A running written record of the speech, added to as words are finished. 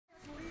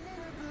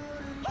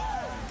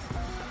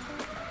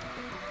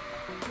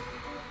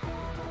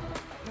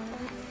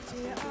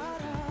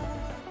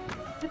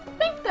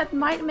that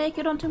might make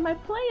it onto my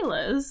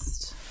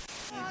playlist.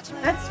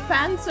 That's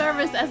fan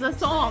service as a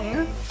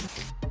song.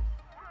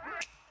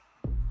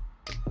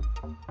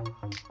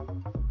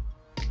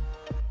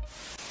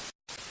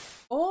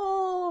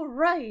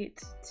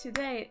 Alright,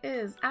 today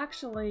is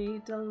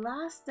actually the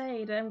last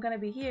day that I'm gonna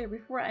be here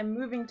before I'm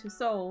moving to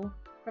Seoul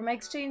for my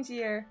exchange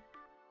year,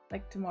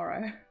 like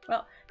tomorrow.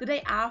 Well, the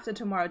day after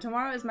tomorrow.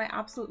 Tomorrow is my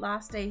absolute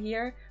last day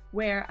here,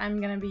 where I'm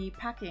gonna be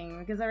packing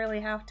because I really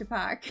have to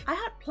pack. I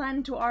had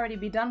planned to already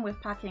be done with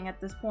packing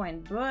at this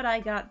point, but I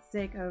got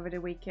sick over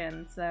the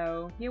weekend,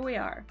 so here we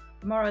are.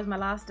 Tomorrow is my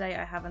last day.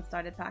 I haven't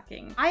started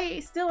packing. I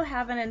still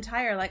have an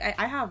entire, like,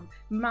 I have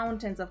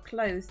mountains of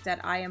clothes that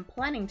I am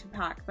planning to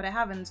pack, but I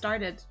haven't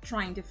started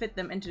trying to fit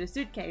them into the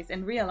suitcase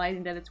and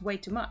realizing that it's way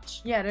too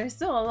much. Yeah, there's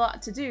still a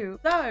lot to do.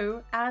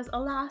 So, as a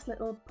last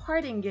little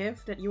parting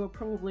gift that you will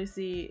probably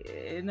see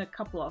in a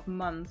couple of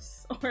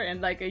months or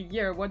in like a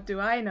year, what do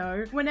I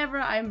know? Whenever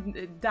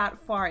I'm that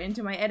far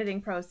into my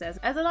editing process,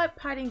 as a light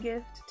parting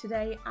gift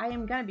today, I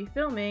am gonna be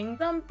filming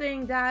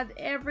something that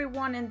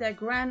everyone and their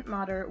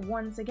grandmother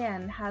once again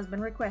has been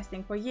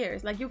requesting for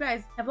years. Like, you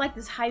guys have like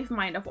this hive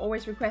mind of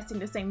always requesting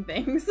the same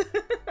things.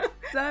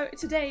 So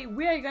today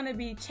we are gonna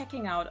be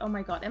checking out, oh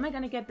my god, am I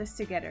gonna get this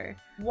together?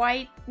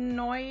 White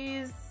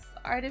Noise,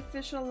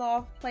 Artificial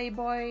Love,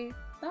 Playboy,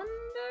 Thunder,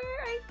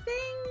 I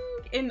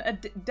think? In a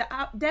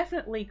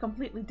definitely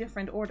completely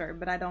different order,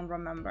 but I don't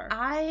remember.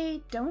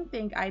 I don't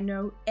think I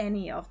know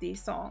any of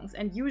these songs,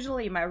 and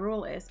usually my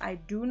rule is I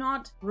do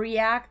not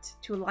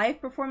react to live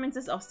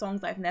performances of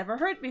songs I've never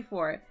heard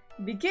before,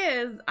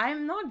 because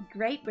I'm not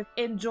great with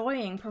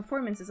enjoying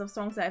performances of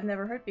songs that I've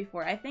never heard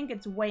before. I think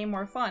it's way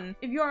more fun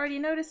if you already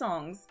know the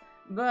songs.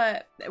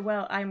 But,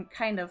 well, I'm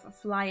kind of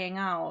flying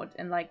out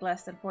in like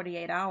less than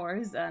 48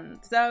 hours, and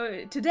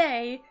so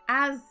today,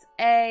 as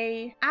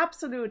a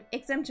absolute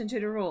exemption to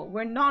the rule,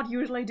 we're not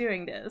usually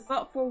doing this,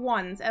 but for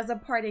once, as a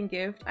parting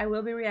gift, I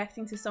will be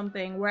reacting to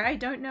something where I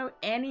don't know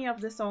any of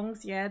the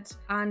songs yet,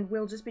 and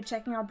we'll just be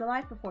checking out the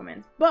live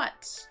performance.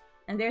 But,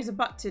 and there's a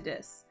but to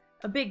this,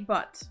 a big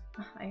but.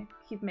 I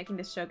keep making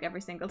this joke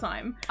every single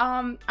time.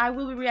 I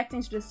will be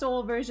reacting to the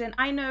Seoul version.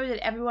 I know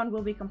that everyone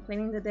will be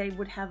complaining that they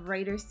would have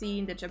rather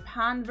seen the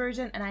Japan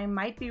version, and I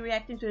might be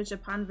reacting to the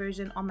Japan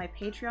version on my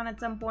Patreon at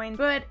some point.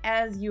 But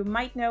as you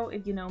might know,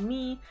 if you know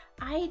me,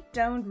 I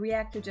don't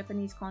react to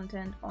Japanese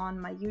content on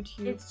my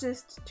YouTube. It's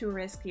just too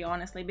risky,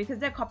 honestly, because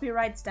their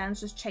copyright stance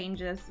just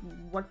changes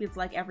what feels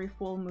like every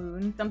full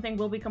moon. Something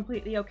will be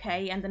completely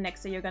okay, and the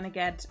next day you're gonna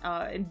get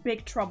in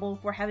big trouble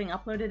for having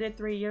uploaded it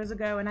 3 years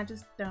ago, and I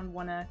just don't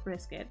wanna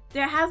risk it.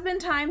 There has been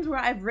times where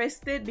I've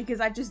risked it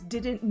because I just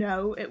didn't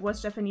know it was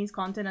Japanese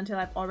content until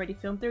I've already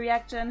filmed the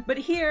reaction. But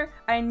here,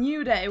 I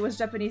knew that it was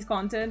Japanese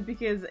content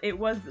because it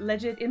was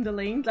legit in the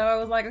link. So I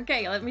was like,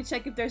 okay, let me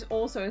check if there's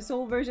also a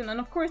Seoul version. And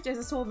of course, there's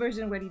a Seoul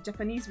version where the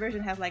Japanese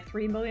version has like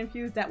 3 million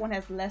views. That one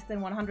has less than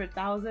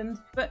 100,000.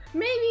 But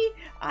maybe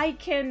I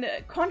can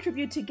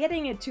contribute to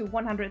getting it to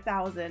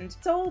 100,000.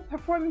 Seoul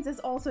performances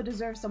also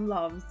deserve some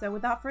love. So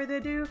without further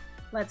ado,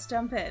 let's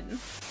jump in.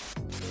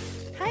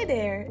 Hi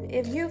there!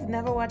 If you've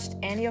never watched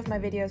any of my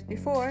videos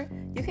before,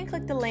 you can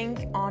click the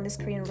link on the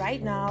screen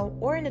right now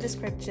or in the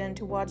description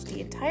to watch the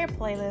entire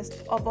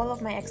playlist of all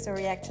of my EXO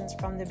reactions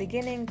from the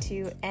beginning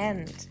to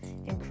end,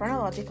 in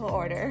chronological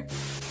order.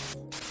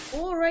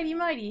 Alrighty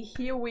mighty,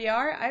 here we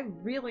are. I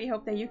really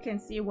hope that you can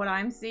see what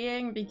I'm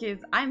seeing because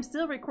I'm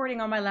still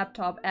recording on my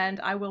laptop and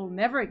I will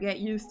never get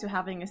used to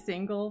having a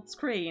single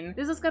screen.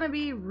 This is gonna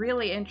be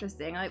really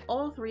interesting. Like,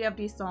 all 3 of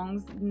these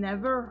songs,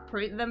 never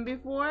heard them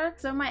before.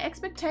 So my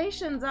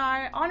expectations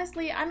are,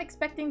 honestly, I'm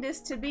expecting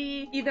this to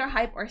be either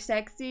hype or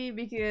sexy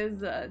because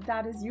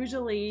that is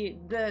usually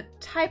the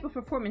type of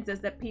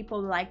performances that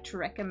people like to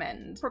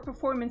recommend. For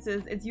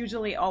performances, it's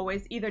usually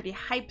always either the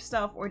hype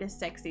stuff or the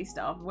sexy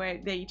stuff where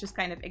they just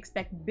kind of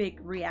expect big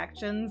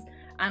reactions,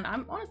 and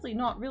I'm honestly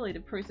not really the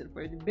person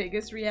for the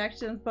biggest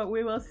reactions, but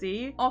we will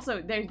see.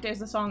 Also,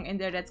 there's a song in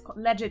there that's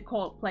legit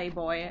called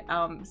Playboy,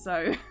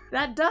 so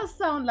that does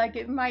sound like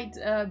it might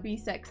be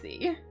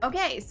sexy.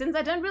 Okay, since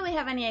I don't really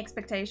have any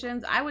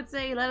expectations, I would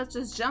say let us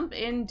just jump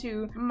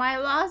into my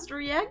last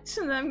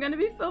reaction that I'm gonna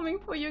be filming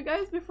for you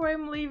guys before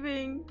I'm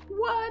leaving.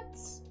 What?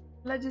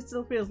 Legit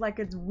still feels like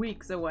it's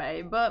weeks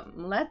away, but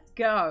let's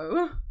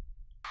go.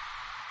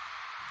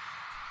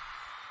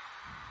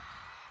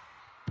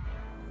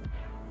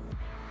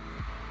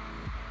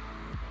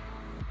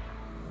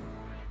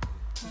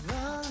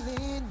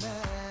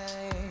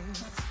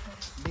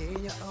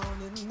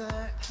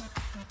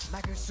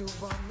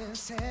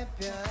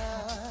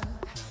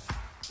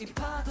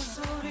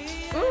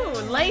 Ooh,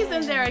 Lay's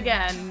in there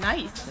again.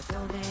 Nice.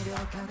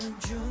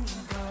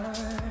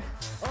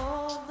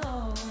 Oh!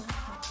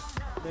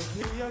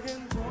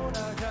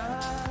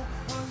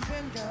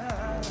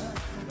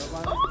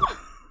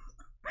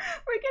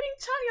 We're getting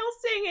Chanyeol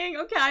singing.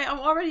 Okay, I'm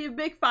already a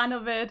big fan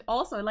of it.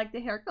 Also, I like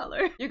the hair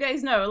color. You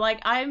guys know, like,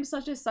 I'm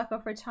such a sucker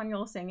for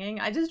Chanyeol singing.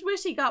 I just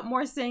wish he got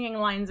more singing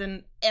lines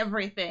in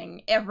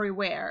everything,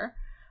 everywhere.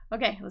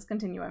 Okay, let's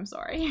continue. I'm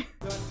sorry.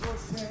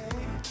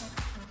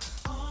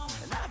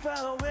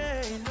 far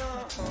away,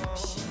 no.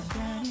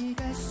 시간이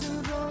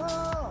갈수록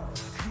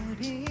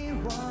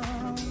그리워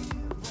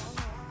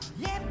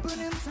예쁜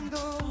음성도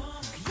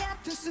그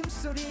얕은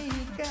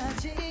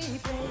숨소리까지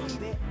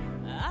baby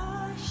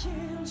I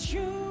hear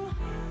you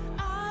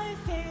I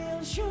feel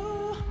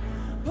you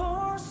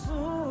볼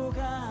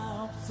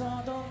수가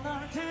없어도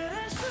널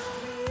들을 수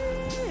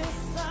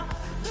있어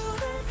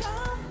눈을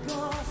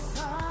감고서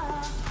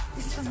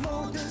이 세상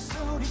모든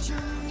소리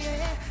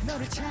중에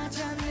너를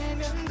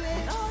찾아내면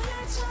돼 너의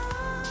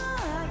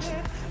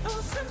작은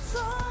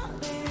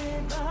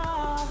웃음소리가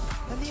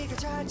난 네가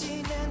잘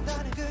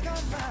지낸다는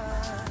그것만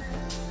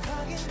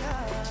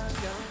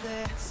확인하면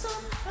돼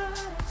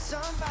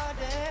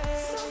somebody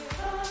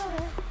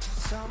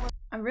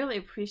I'm really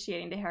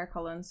appreciating the hair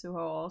color in Suho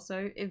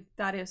also, if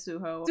that is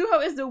Suho.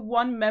 Suho is the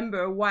one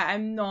member why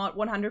I'm not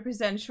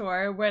 100%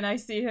 sure when I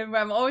see him.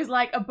 I'm always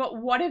like, but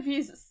what if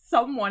he's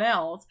someone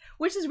else?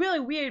 Which is really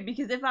weird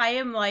because if I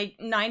am like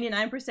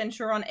 99%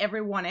 sure on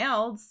everyone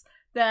else,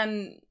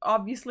 then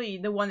obviously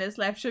the one that's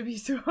left should be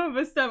Suho,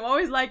 but I'm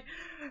always like,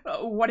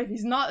 what if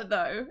he's not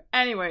though?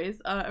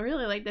 Anyways, I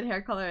really like that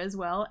hair color as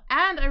well,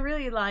 and I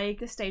really like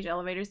the stage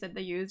elevators that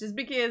they use, just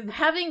because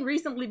having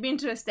recently been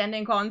to a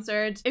standing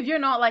concert, if you're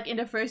not like in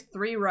the first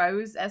 3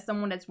 rows as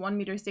someone that's 1.60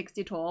 meters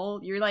tall,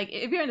 you're like,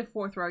 if you're in the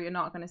 4th row, you're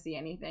not gonna see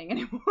anything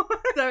anymore.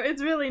 So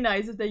it's really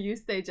nice if they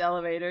use stage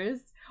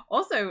elevators.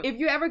 Also, if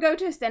you ever go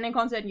to a standing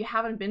concert and you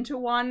haven't been to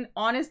one,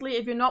 honestly,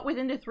 if you're not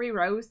within the 3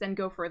 rows, then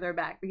go further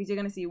back because you're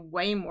gonna see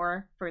way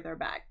more further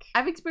back.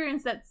 I've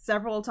experienced that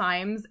several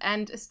times,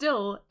 and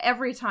still,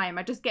 every time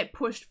I just get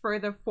pushed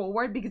further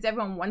forward because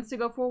everyone wants to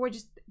go forward.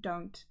 Just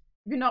don't.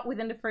 If you're not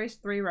within the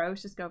first 3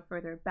 rows, just go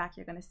further back.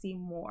 You're gonna see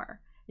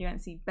more. You're gonna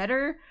see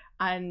better,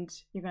 and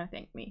you're gonna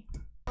thank me.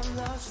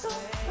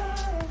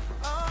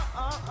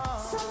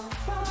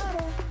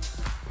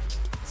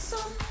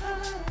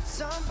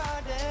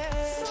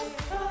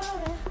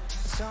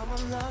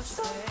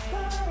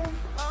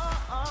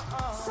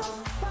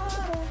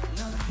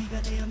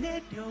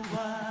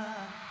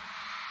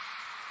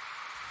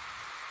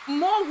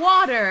 More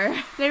water!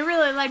 They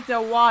really like the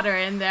water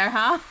in there,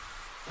 huh?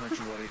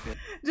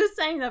 Just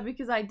saying that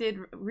because I did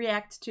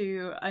react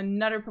to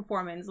another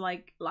performance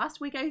like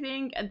last week, I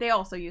think, and they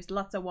also used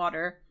lots of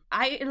water.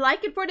 I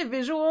like it for the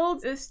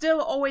visuals. I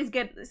still always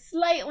get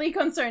slightly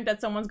concerned that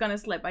someone's gonna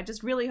slip. I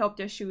just really hope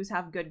their shoes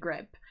have good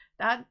grip.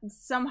 That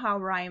somehow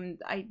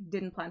rhymed. I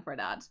didn't plan for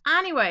that.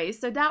 Anyway,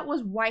 so that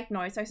was White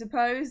Noise, I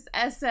suppose.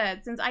 As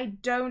said, since I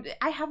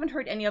haven't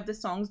heard any of the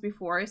songs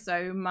before,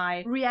 so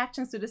my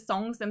reactions to the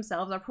songs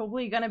themselves are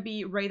probably gonna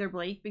be rather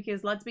bleak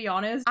because, let's be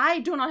honest, I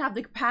do not have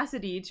the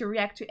capacity to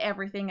react to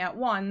everything at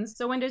once.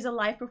 So when there's a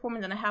live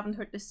performance and I haven't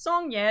heard the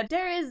song yet,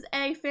 there is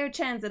a fair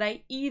chance that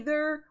I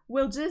either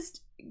will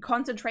just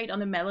concentrate on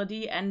the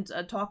melody and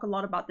talk a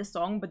lot about the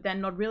song but then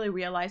not really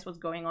realize what's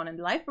going on in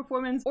the live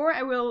performance, or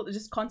I will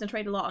just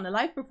concentrate a lot on the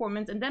live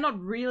performance and then not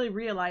really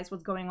realize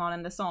what's going on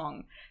in the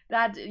song.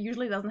 That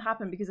usually doesn't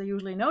happen because I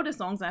usually know the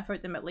songs and I've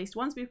heard them at least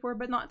once before,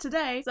 but not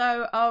today.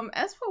 So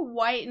as for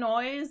White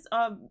Noise,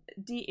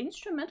 the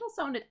instrumental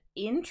sounded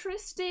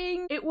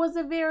interesting. It was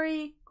a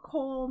very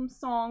calm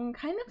song,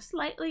 kind of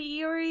slightly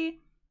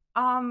eerie.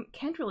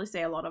 Can't really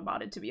say a lot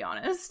about it, to be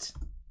honest.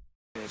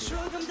 Let's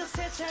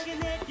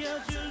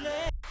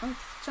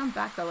jump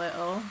back a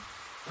little.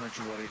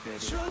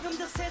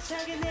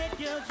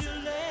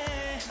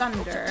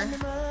 Thunder.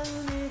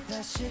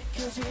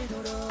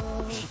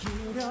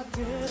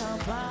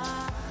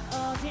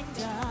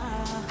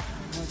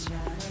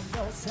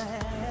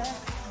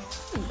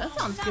 That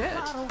sounds good.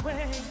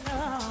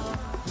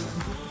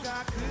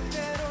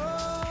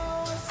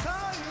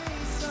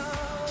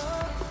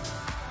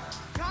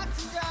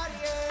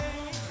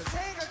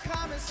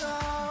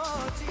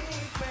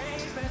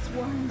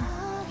 One.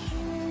 I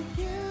hear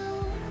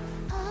you,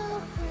 I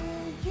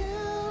feel you.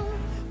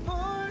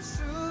 볼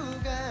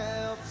수가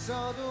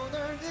없어도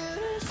널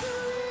들을 수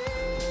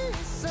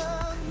있어.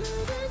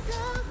 눈을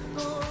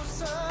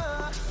감고서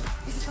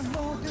이 세상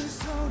모든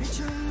소리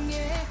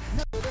중에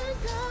눈을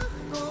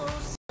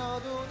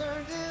감고서도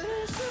널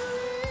들을 수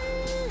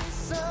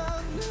있어.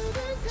 눈을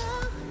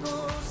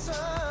감고서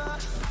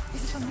이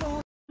세상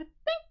모든 I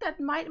think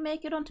that might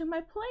make it onto my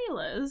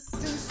playlist.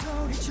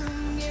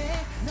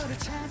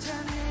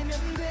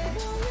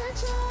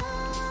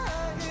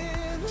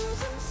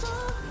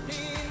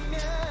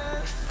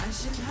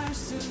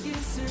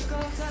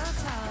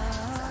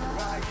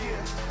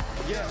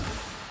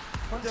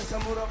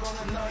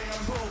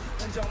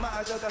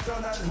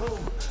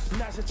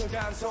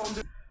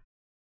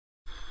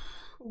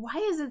 Why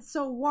is it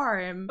so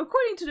warm?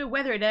 According to the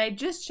weather that I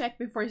just checked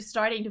before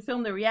starting to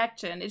film the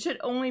reaction, it should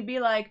only be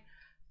like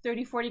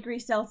 34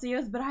 degrees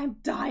Celsius, but I'm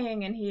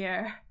dying in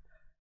here.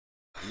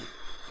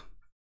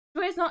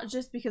 But it's not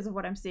just because of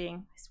what I'm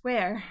seeing, I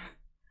swear.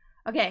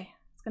 Okay,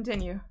 let's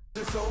continue.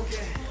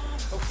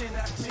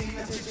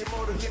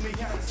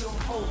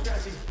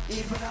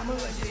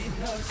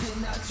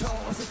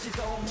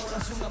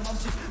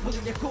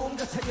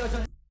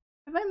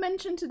 Have I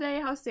mentioned today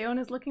how Seon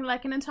is looking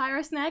like an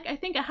entire snack? I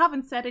think I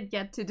haven't said it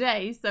yet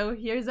today, so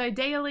here's our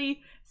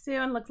daily.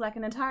 Seon looks like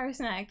an entire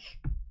snack.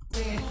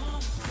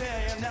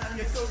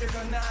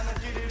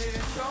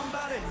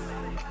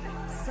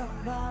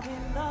 Somebody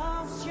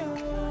loves you.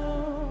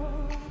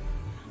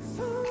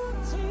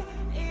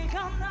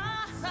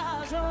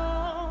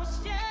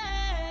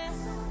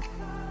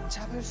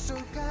 잡을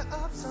수가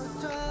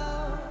없어도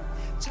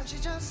잠시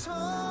just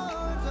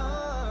hold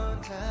on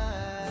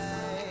tight.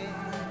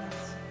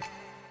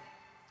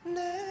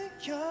 내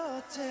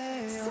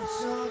곁에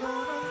없어도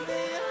넌 내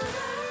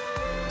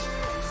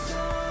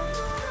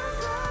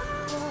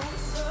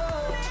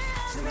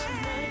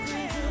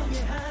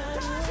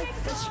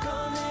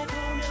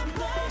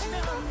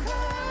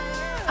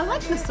I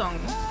like this song.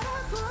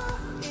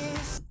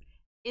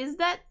 Is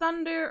that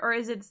Thunder or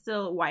is it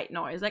still white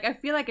noise? Like, I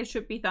feel like it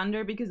should be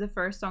Thunder because the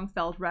first song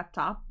felt wrapped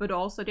up, but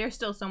also there's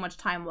still so much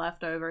time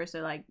left over,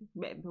 so like,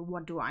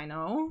 what do I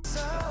know?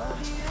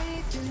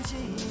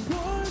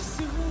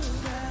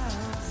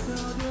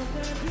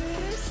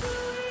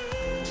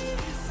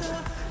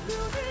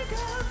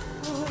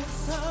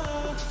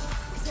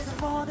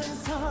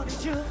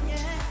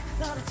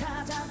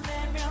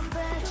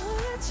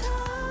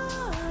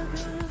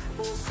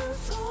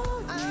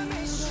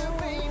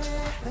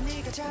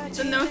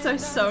 The notes are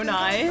so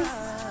nice.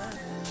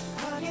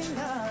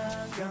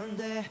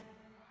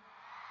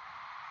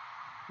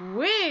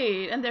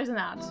 Wait, and there's an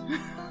ad.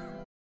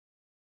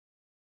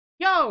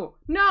 Yo,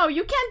 no,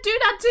 you can't do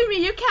that to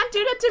me. You can't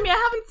do that to me. I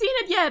haven't seen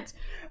it yet.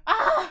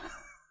 Ah,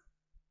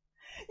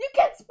 you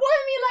can't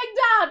spoil me like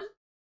that.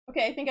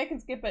 Okay, I think I can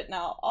skip it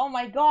now. Oh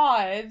my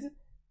god.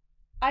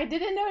 I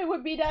didn't know it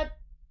would be that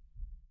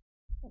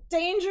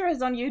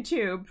dangerous on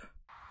YouTube.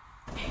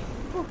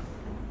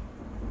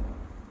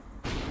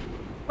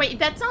 Wait,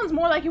 that sounds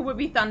more like it would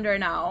be Thunder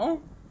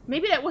now.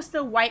 Maybe that was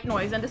still white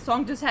noise and the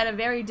song just had a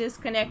very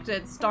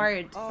disconnected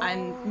start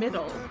and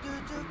middle.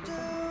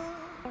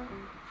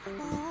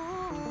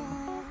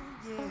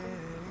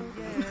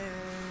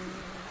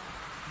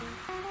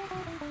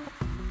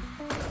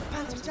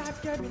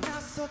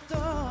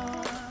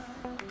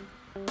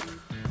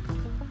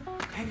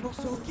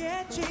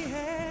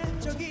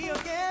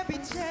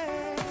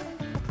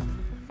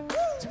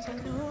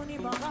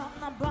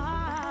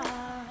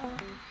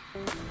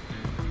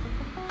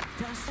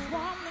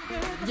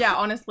 Yeah,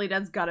 honestly,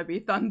 that's gotta be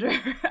Thunder.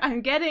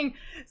 I'm getting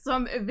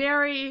some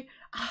very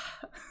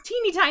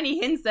teeny tiny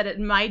hints that it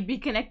might be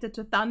connected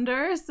to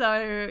Thunder,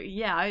 so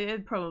yeah,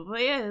 it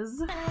probably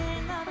is.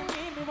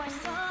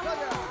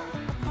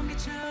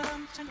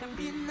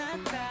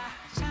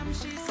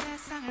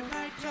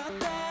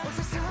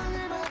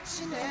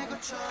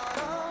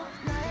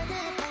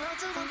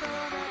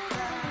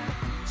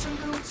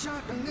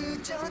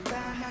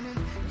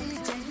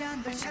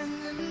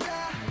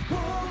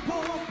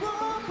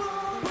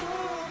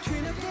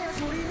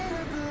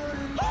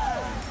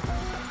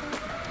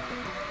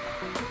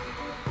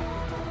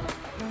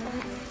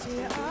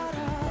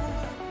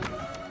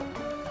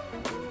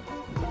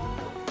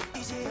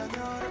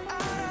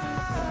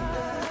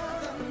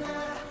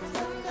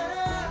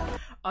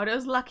 Oh,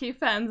 those lucky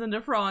fans in the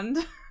front.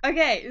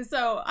 Okay,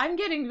 so I'm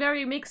getting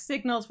very mixed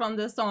signals from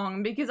this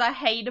song because I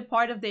hate a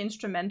part of the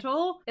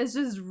instrumental. It's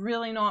just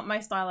really not my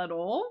style at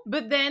all.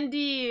 But then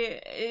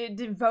the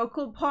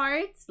vocal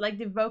parts, like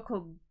the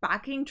vocal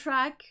backing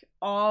track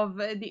of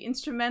the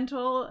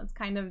instrumental, it's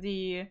kind of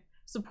the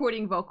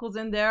supporting vocals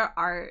in there,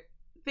 are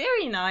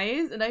very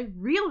nice and I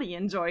really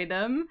enjoy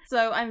them.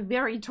 So I'm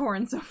very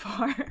torn so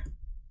far.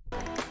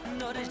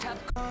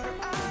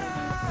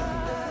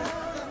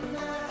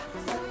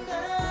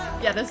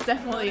 Yeah, this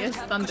definitely is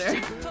Thunder.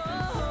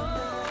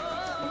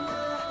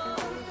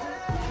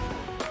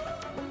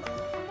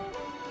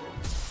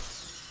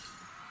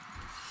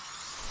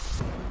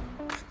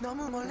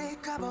 너무 멀리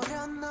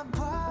가버렸나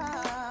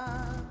봐.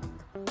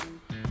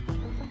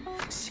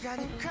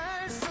 시간이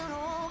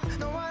갈수록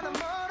너와 나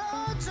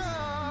멀어져.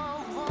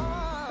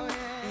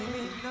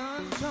 이미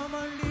넌 저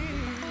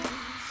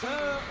멀리서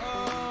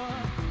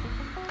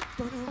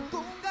또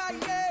누군가의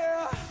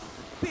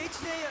빛이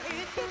되어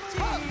있겠지.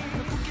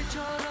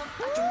 불빛처럼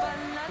아주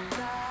발랐다.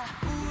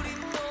 우린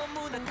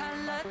너무나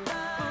달랐다.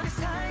 우리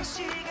사이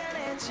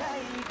시간의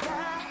차이가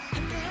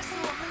함께할 수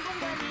없는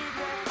공간이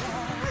됐다.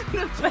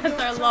 The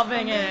fans are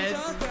loving it.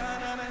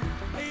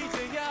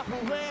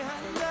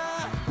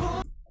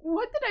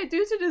 What did I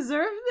do to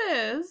deserve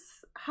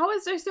this? How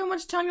is there so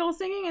much Chanyeol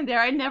singing in there?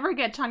 I never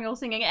get Chanyeol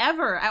singing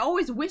ever. I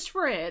always wish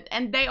for it,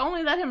 and they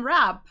only let him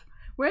rap.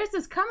 Where is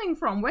this coming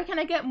from? Where can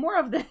I get more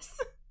of this?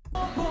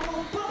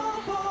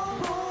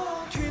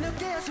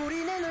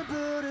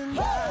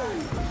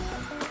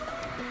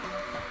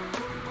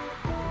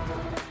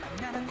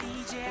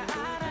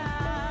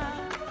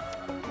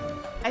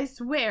 I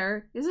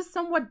swear, this is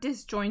somewhat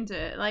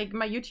disjointed. Like,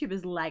 my YouTube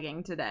is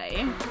lagging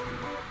today.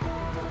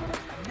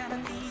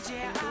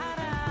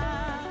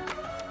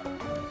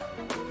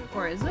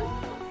 Or is it?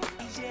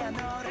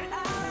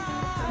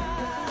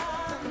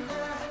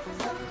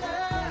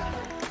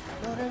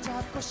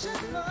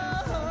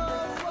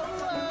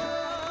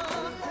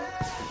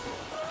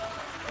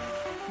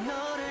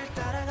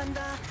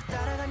 쫓아간다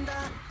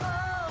따라간다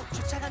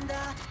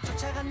쫓아간다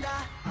쫓아간다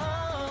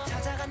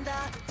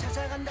찾아간다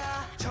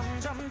찾아간다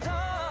점점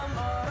더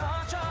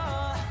멀어져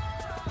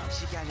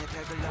시간의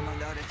벽을 넘어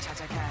너를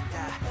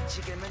찾아간다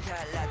지금은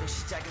달라도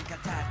시작은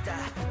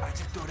같았다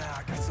아직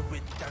돌아갈 수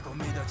있다고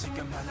믿어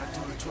지금 하나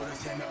둘 줄을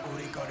세며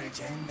우리 거를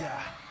잰다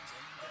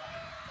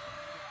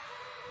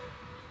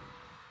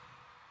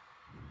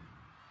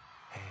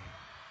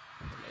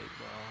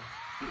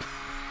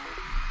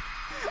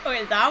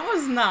Okay, that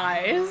was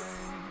nice.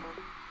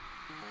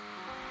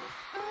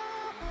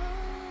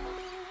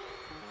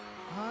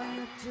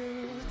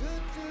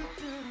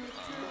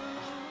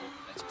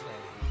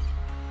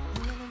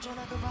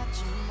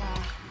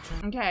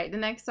 Okay, the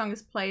next song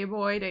is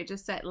Playboy. They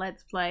just said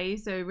let's play,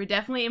 so we're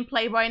definitely in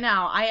Playboy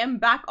now. I am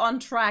back on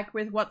track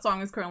with what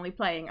song is currently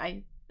playing,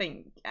 I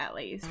think, at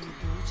least.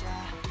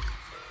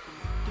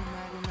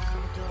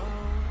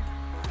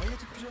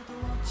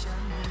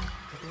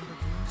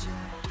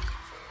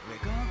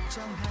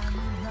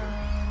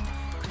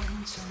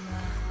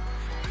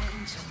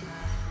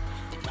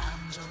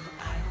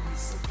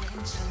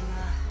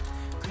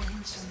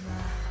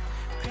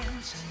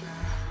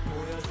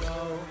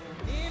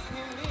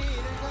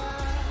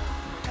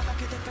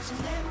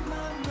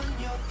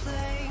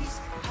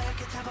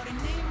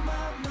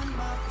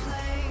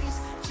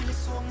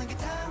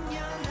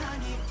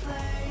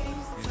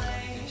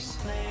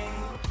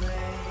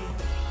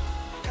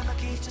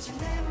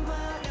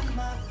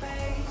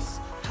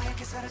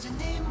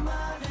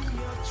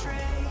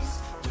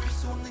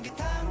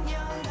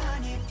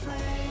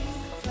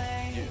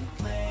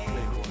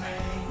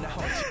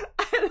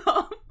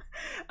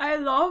 I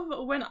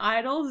love when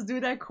idols do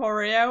their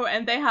choreo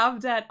and they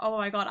have that, oh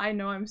my god, I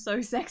know I'm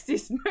so sexy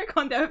smirk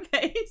on their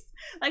face.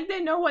 Like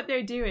they know what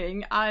they're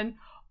doing. And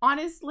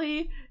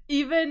honestly,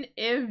 even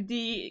if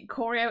the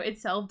choreo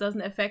itself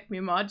doesn't affect me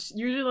much,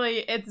 usually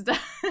it's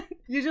that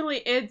usually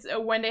it's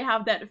when they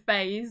have that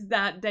face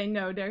that they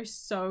know they're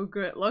so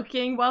good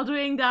looking while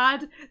doing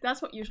that.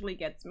 That's what usually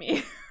gets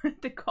me.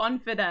 The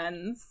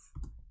confidence.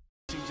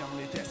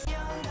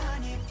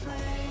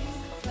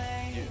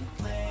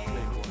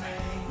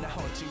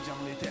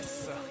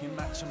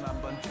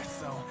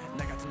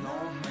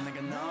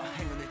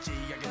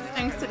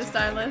 Thanks to the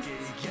stylists.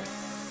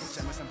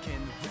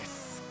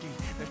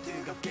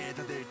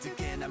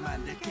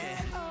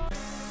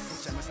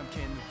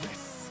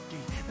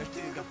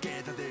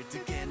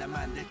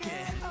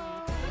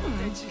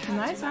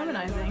 Nice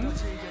harmonizing.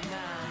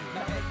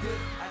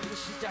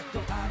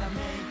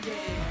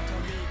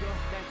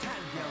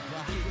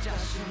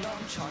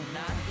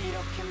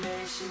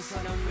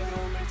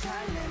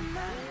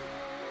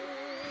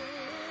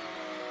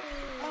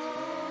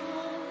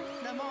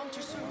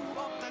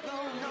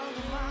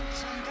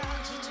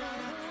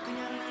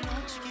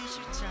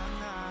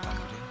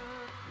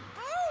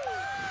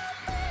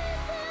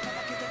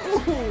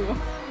 Ooh.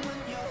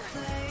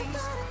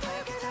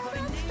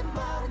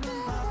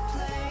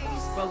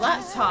 Well,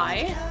 that's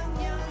high.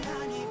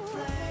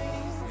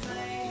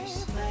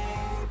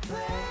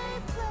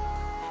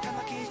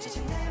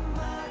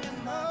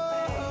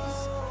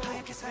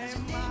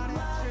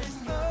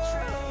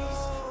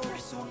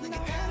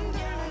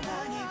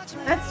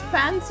 That's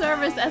fan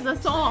service as a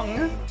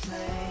song.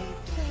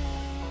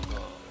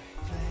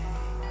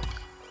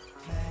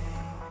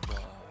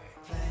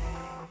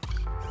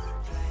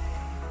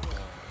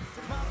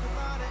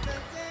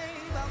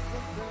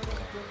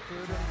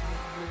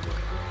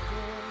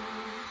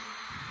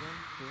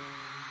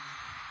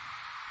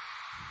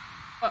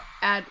 Oh,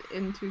 add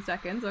in 2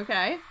 seconds,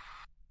 okay.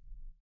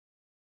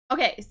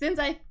 Okay, since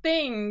I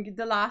think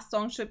the last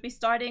song should be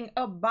starting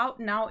about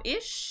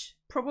now-ish,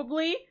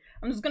 probably.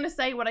 I'm just gonna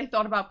say what I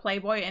thought about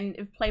Playboy, and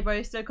if Playboy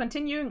is still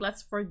continuing,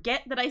 let's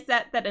forget that I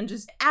said that and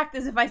just act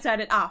as if I said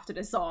it after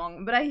the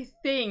song. But I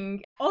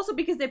think, also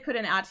because they put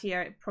an ad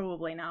here,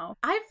 probably now.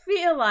 I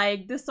feel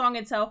like the song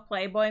itself,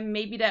 Playboy,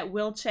 maybe that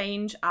will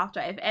change after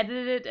I've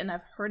edited it and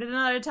I've heard it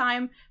another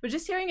time. But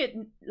just hearing it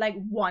like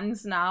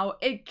once now,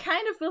 it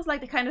kind of feels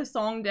like the kind of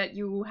song that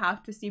you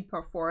have to see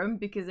performed,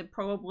 because it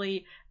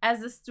probably,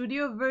 as a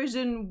studio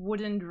version,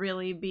 wouldn't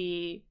really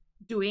be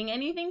doing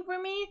anything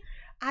for me.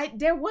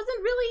 There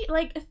wasn't really,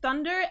 like,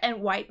 Thunder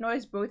and White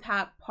Noise both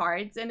had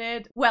parts in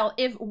it. Well,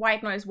 if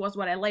White Noise was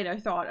what I later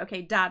thought,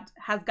 okay, that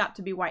has got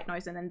to be White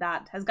Noise and then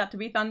that has got to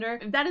be Thunder.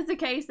 If that is the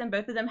case, then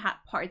both of them had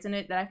parts in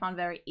it that I found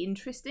very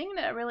interesting,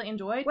 that I really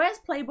enjoyed. Whereas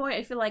Playboy,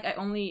 I feel like I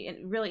only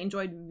really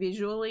enjoyed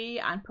visually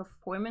and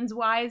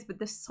performance-wise, but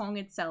the song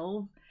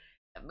itself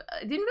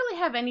didn't really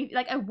have any,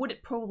 like, I would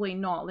probably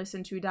not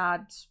listen to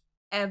that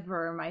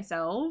ever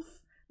myself,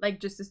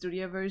 like just the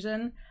studio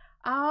version.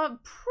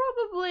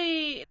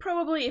 Probably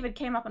if it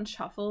came up on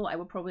shuffle, I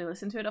would probably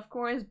listen to it, of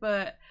course,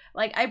 but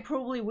like I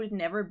probably would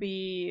never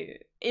be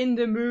in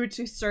the mood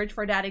to search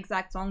for that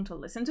exact song to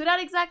listen to that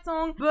exact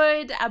song.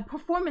 But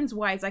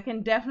performance-wise, I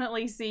can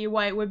definitely see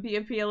why it would be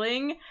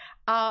appealing,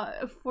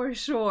 for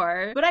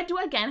sure. But I do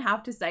again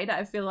have to say that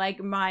I feel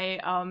like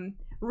my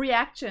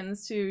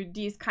reactions to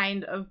these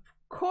kind of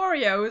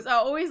choreos are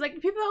always like,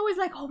 people are always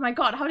like, oh my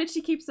god, how did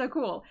she keep so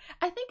cool?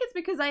 I think it's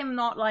because I am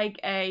not like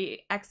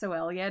a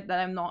EXO yet, that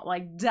I'm not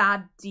like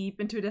that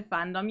deep into the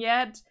fandom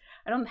yet.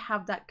 I don't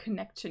have that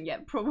connection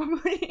yet,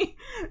 probably.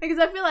 Because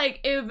I feel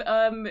like if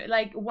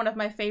like one of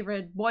my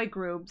favorite boy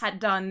groups had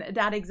done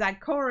that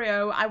exact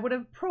choreo, I would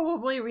have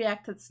probably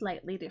reacted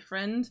slightly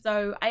different.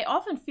 So I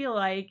often feel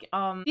like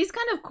these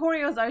kind of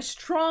choreos are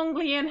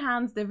strongly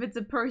enhanced if it's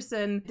a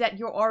person that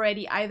you're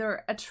already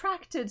either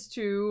attracted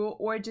to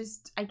or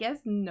just, I guess,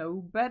 know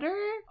better.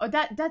 Oh,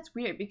 that's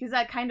weird, because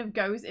that kind of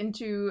goes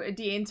into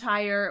the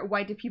entire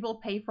why do people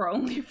pay for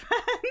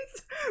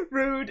OnlyFans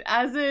route,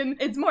 as in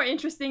it's more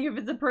interesting if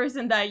it's a person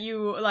that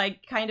you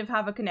like kind of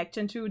have a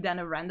connection to than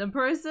a random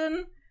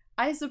person,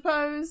 I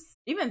suppose.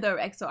 Even though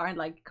EXO aren't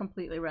like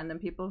completely random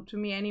people to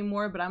me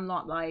anymore, but I'm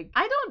not like,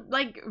 I don't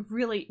like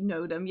really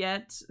know them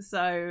yet,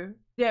 so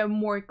they're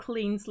more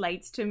clean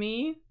slates to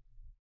me,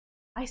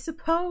 I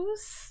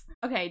suppose.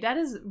 Okay, that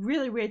is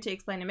really weird to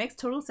explain. It makes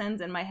total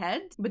sense in my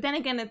head, but then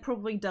again it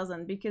probably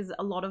doesn't, because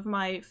a lot of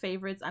my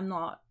favorites I'm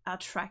not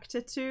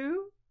attracted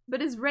to,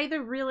 but it's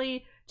rather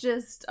really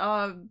just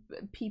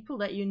people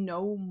that you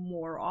know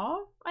more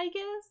of, I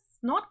guess.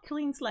 Not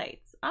clean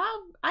slates.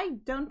 I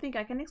don't think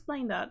I can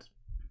explain that.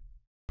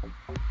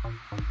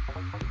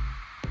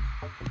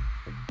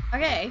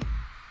 Okay.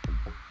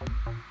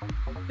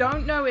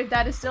 Don't know if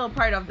that is still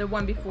part of the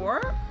one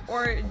before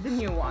or the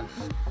new one.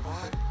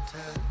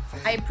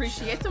 I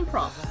appreciate some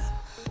props.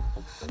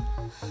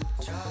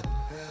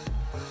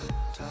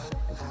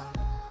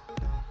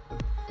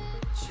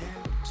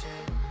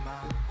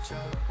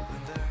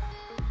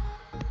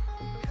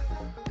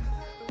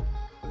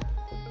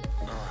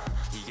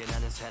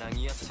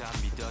 사랑이었다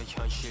믿어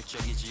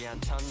현실적이지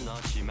않던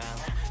너지만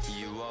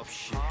이유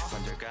없이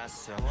먼저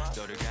갔어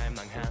너를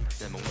갈망한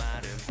내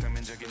목마름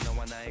표면적인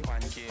너와 나의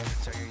관계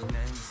자격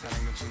있는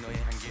사랑 넘친 너의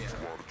한계.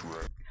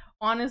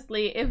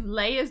 Honestly, if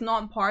Lay is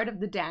not part of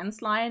the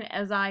dance line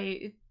as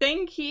I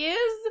think he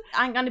is,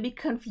 I'm gonna be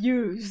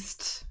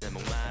confused.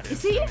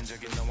 Is he?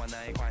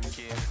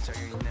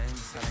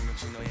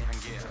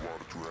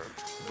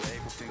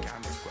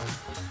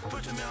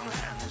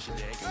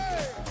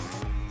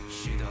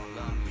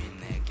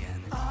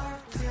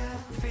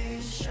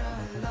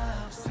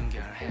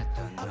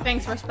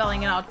 Thanks for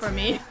spelling it out for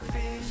me.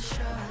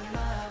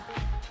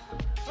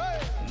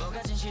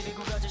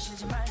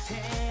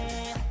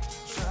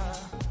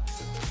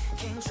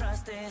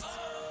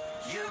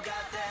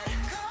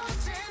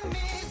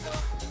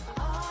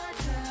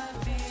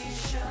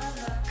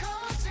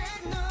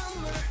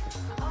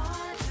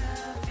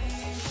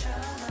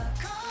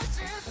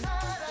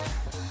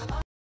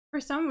 For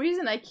some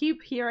reason, I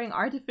keep hearing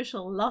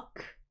artificial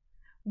luck,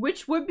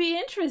 which would be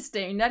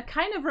interesting. That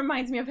kind of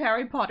reminds me of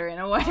Harry Potter in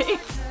a way.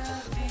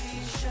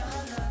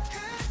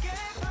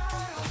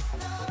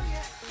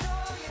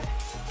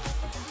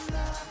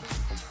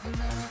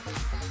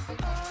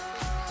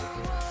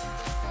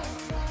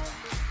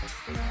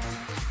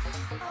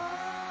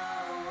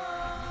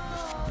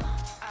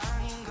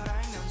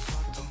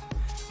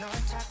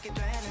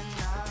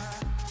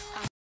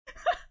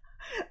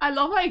 I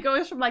love how it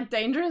goes from like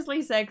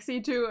dangerously sexy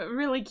to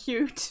really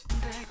cute.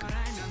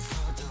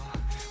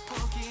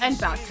 And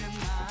back.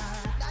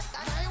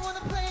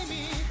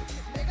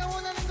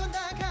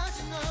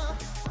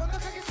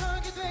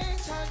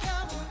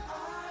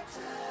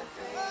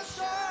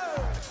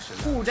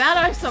 Ooh, that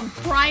are some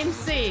prime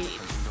seeds.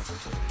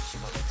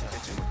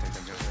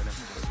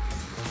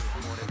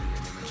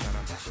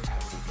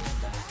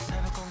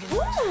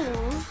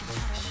 Ooh.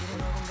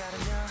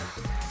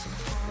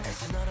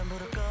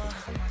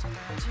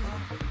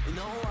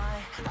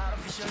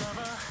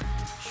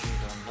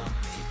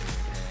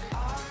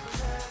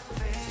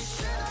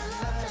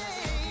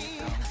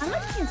 I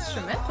like the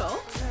instrumental.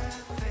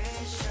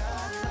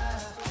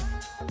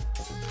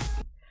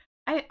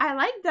 I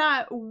like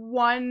that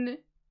one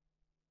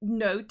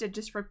note that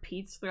just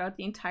repeats throughout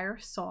the entire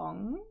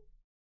song.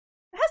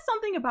 It has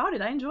something about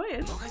it, I enjoy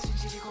it.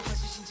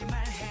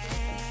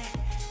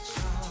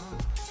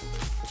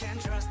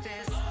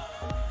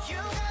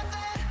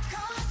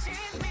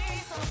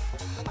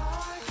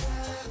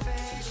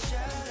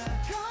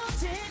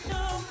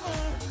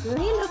 Lay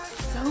looks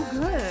so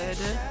good.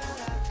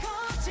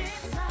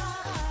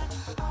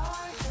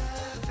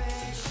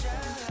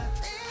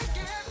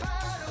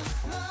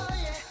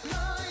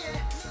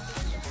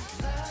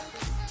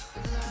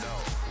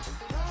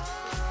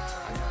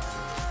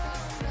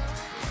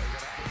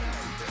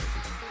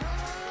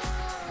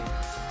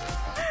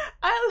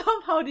 I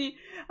love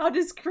how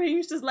the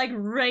screams just like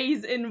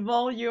raise in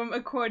volume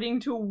according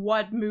to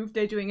what move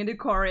they're doing in the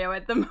choreo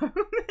at the moment.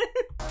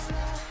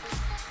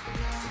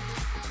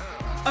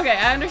 Okay,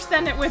 I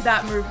understand it with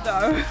that move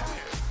though.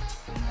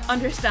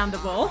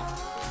 Understandable.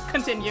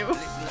 Continue.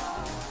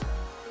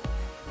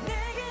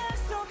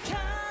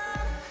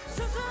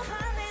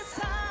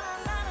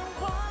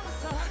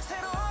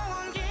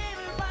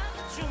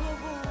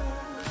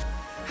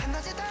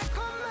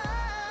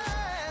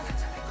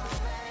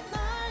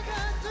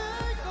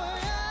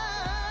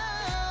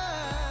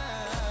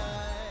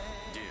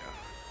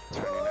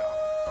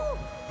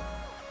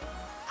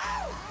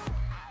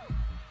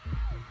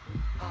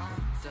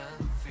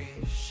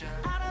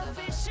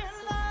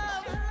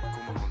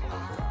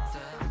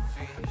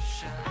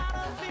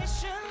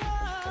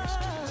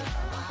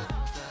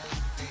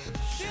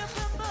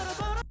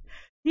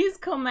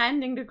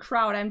 commanding the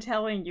crowd, I'm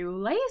telling you.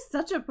 Lay is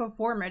such a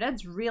performer.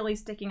 That's really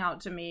sticking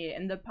out to me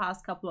in the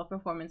past couple of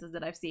performances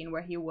that I've seen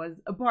where he was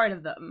a part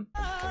of them.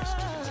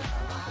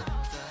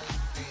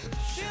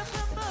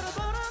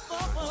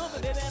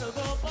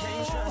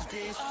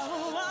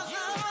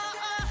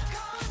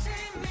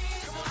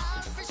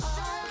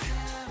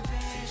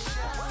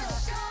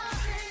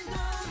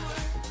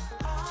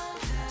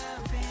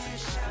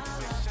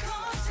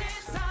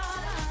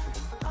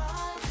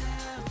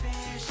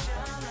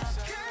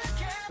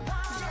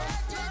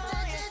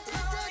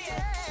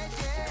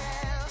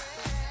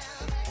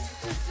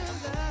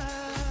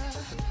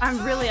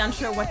 I'm really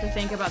unsure what to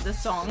think about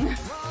this song.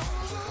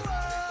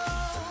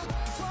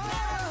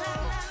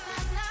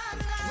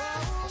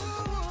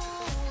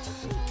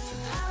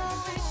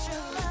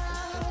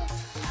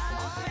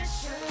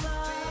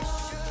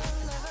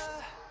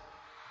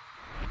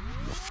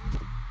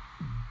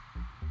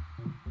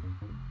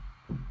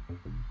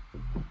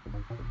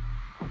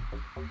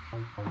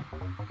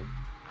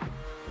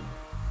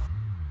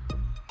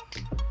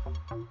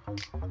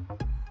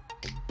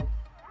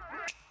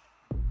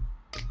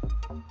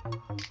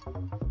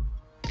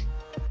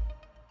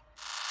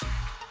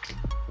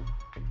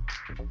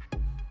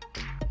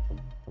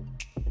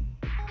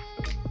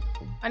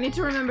 I need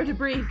to remember to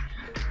breathe.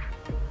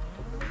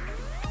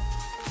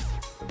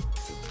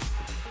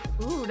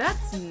 Ooh,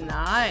 that's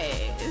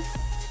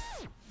nice.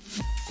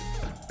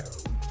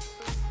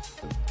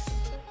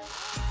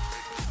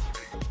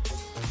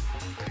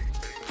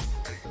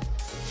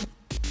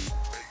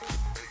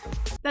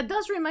 That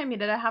does remind me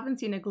that I haven't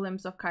seen a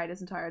glimpse of Kai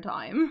this entire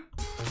time.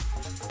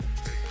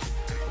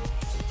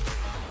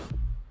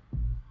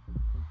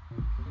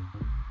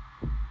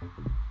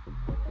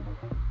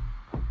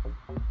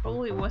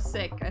 Probably was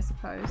sick, I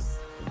suppose.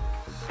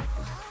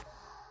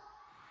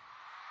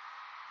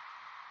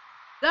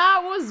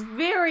 That was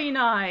very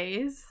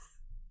nice.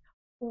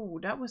 Oh,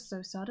 that was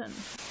so sudden.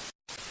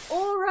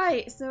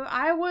 Alright, so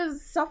I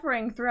was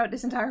suffering throughout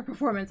this entire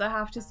performance, I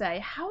have to say.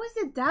 How is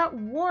it that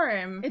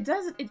warm?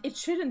 It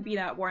shouldn't be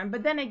that warm,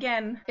 but then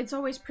again, it's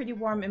always pretty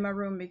warm in my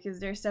room because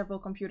there's several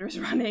computers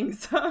running,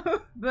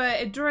 so...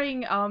 But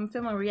during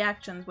filming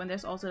reactions, when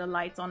there's also the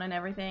lights on and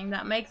everything,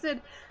 that makes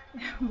it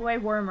way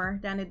warmer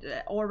than it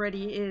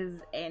already is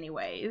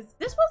anyways.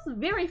 This was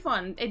very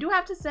fun. I do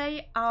have to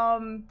say,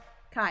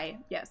 Kai,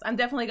 yes, I'm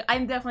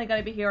definitely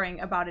gonna be hearing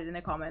about it in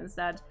the comments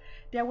that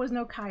there was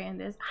no Kai in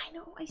this. I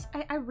know,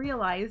 I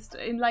realized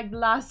in like the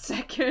last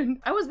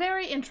second. I was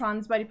very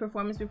entranced by the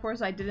performance before,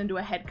 so I didn't do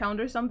a head count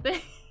or something.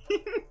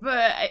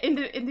 But in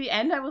the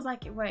end I was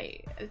like,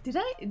 wait,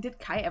 did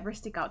Kai ever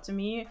stick out to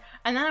me?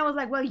 And then I was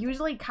like, well,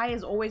 usually Kai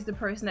is always the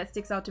person that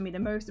sticks out to me the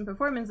most in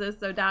performances,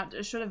 so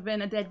that should have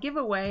been a dead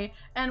giveaway.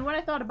 And when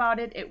I thought about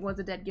it, it was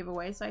a dead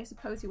giveaway, so I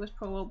suppose he was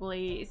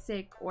probably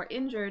sick or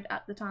injured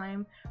at the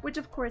time, which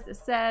of course is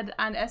sad.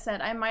 And as said,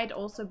 I might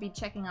also be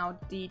checking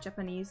out the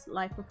Japanese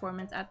live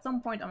performance at some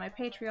point on my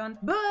Patreon,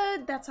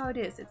 but that's how it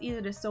is. It's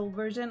either the Seoul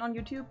version on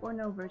YouTube or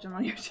no version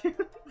on YouTube.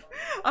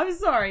 I'm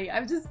sorry,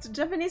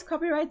 Japanese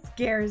copyright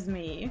scares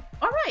me.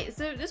 Alright,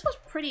 so this was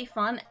pretty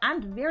fun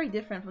and very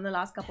different from the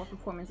last couple of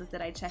performances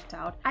that I checked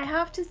out. I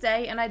have to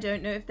say, and I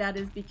don't know if that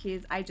is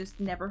because I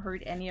just never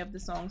heard any of the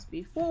songs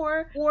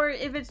before, or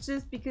if it's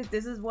just because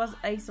this was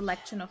a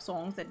selection of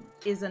songs that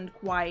isn't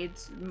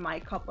quite my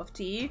cup of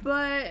tea.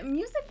 But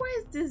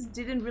music-wise, this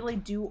didn't really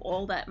do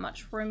all that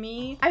much for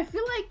me. I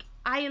feel like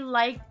I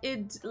liked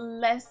it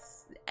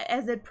less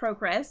as it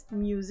progressed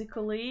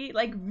musically.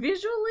 Like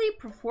visually,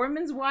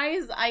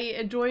 performance-wise, I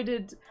enjoyed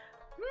it.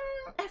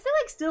 I feel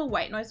like still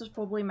White Noise was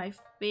probably my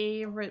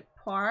favorite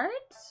part,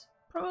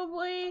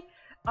 probably.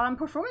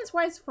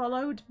 Performance-wise,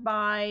 followed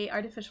by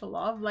Artificial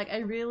Love. Like I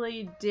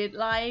really did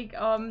like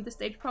the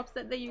stage props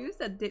that they used.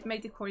 That did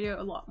make the choreo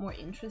a lot more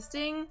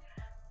interesting.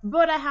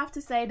 But I have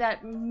to say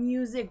that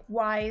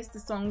music-wise, the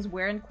songs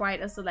weren't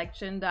quite a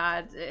selection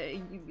that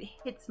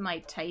hits my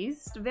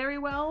taste very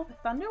well.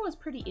 Thunder was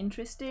pretty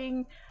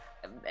interesting.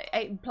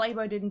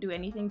 Playboy didn't do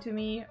anything to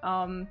me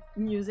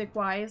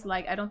music-wise.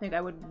 Like I don't think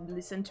I would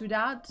listen to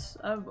that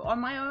on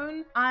my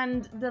own.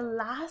 And the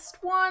last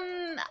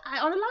one,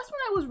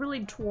 I was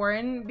really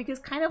torn because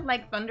kind of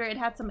like Thunder, it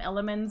had some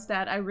elements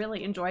that I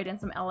really enjoyed and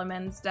some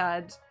elements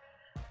that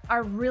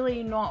are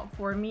really not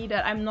for me,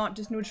 that I'm not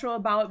just neutral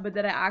about, but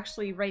that I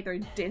actually rather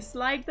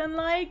dislike than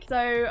like.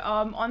 So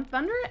on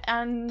Thunder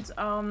and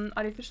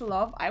Artificial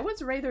Love, I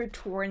was rather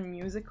torn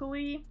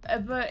musically.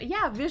 But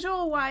yeah,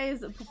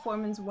 visual-wise,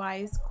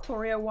 performance-wise,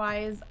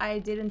 choreo-wise, I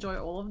did enjoy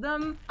all of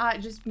them.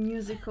 Just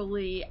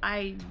musically,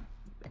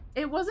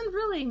 it wasn't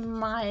really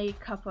my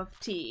cup of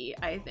tea,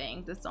 I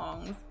think, the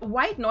songs.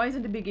 White Noise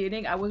in the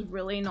beginning, I was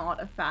really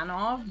not a fan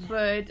of,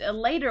 but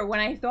later when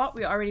I thought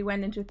we already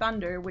went into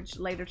Thunder, which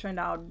later turned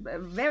out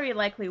very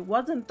likely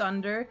wasn't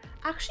Thunder,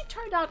 actually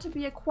turned out to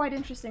be a quite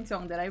interesting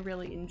song that I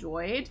really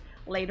enjoyed.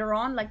 Later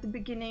on, like the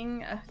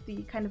beginning,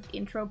 the kind of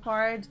intro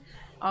part,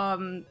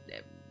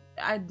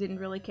 I didn't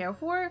really care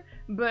for,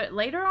 but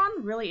later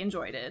on, really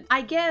enjoyed it.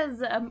 I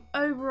guess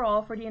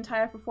overall for the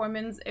entire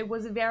performance, it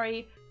was a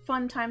very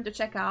fun time to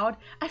check out.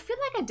 I feel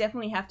like I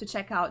definitely have to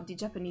check out the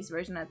Japanese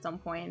version at some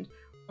point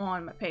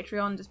on my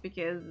Patreon, just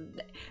because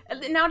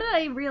now that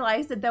I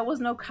realized that there was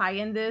no Kai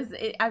in this,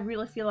 I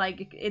really feel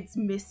like it's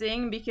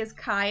missing, because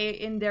Kai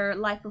in their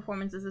live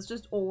performances is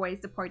just always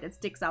the part that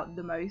sticks out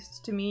the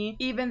most to me.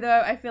 Even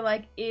though I feel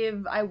like if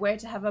I were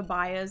to have a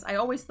bias, I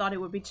always thought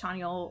it would be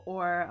Chanyeol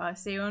or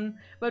Seon,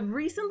 but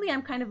recently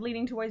I'm kind of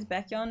leaning towards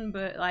Baekhyun,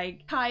 but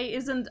like Kai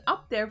isn't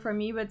up there for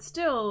me, but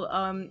still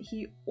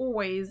he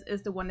always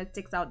is the one that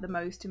sticks out the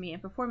most to me in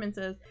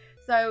performances.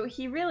 So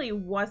he really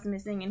was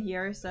missing in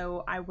here,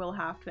 so I will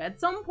have to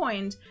at some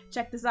point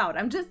check this out.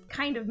 I'm just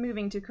kind of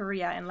moving to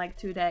Korea in like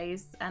 2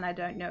 days, and I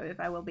don't know if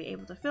I will be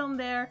able to film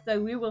there.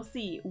 So we will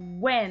see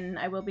when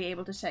I will be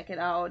able to check it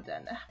out.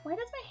 And why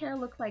does my hair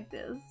look like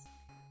this?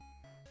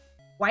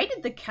 Why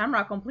did the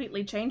camera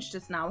completely change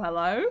just now?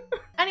 Hello?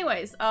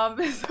 Anyways, so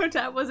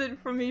that was it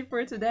from me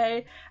for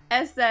today.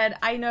 As said,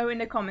 I know in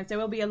the comments there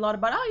will be a lot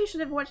about, oh, you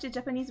should have watched the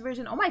Japanese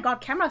version. Oh my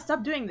god, camera,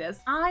 stop doing this.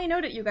 I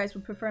know that you guys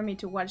would prefer me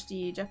to watch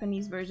the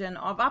Japanese version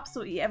of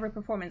absolutely every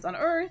performance on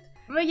Earth.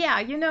 But yeah,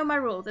 you know my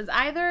rules. It's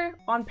either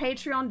on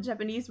Patreon, the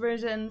Japanese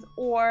versions,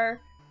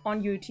 or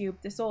on YouTube,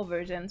 the Seoul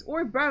versions,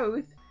 or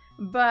both,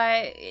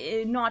 but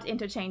not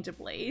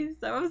interchangeably.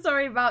 So I'm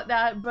sorry about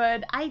that,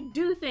 but I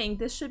do think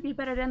this should be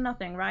better than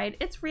nothing, right?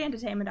 It's free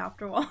entertainment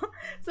after all.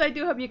 So I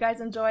do hope you guys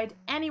enjoyed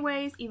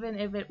anyways, even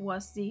if it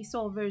was the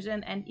Seoul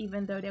version and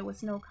even though there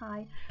was no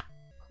Kai.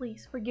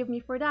 Please forgive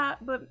me for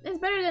that, but it's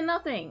better than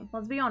nothing.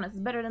 Let's be honest,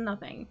 it's better than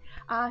nothing.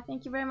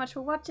 Thank you very much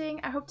for watching.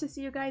 I hope to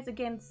see you guys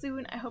again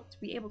soon. I hope to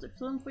be able to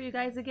film for you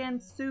guys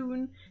again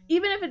soon.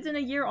 Even if it's in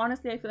a year,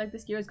 honestly, I feel like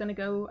this year is gonna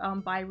go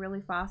by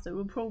really fast, so it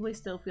will probably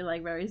still feel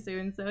like very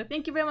soon. So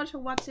thank you very much for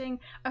watching.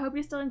 I hope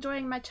you're still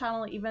enjoying my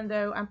channel, even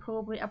though I'm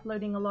probably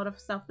uploading a lot of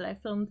stuff that I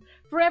filmed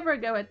forever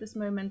ago at this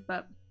moment,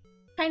 but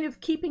kind of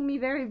keeping me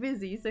very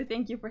busy. So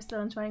thank you for still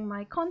enjoying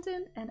my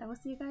content, and I will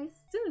see you guys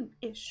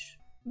soon-ish.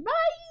 Bye!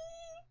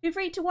 Feel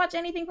free to watch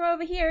anything from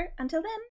over here. Until then.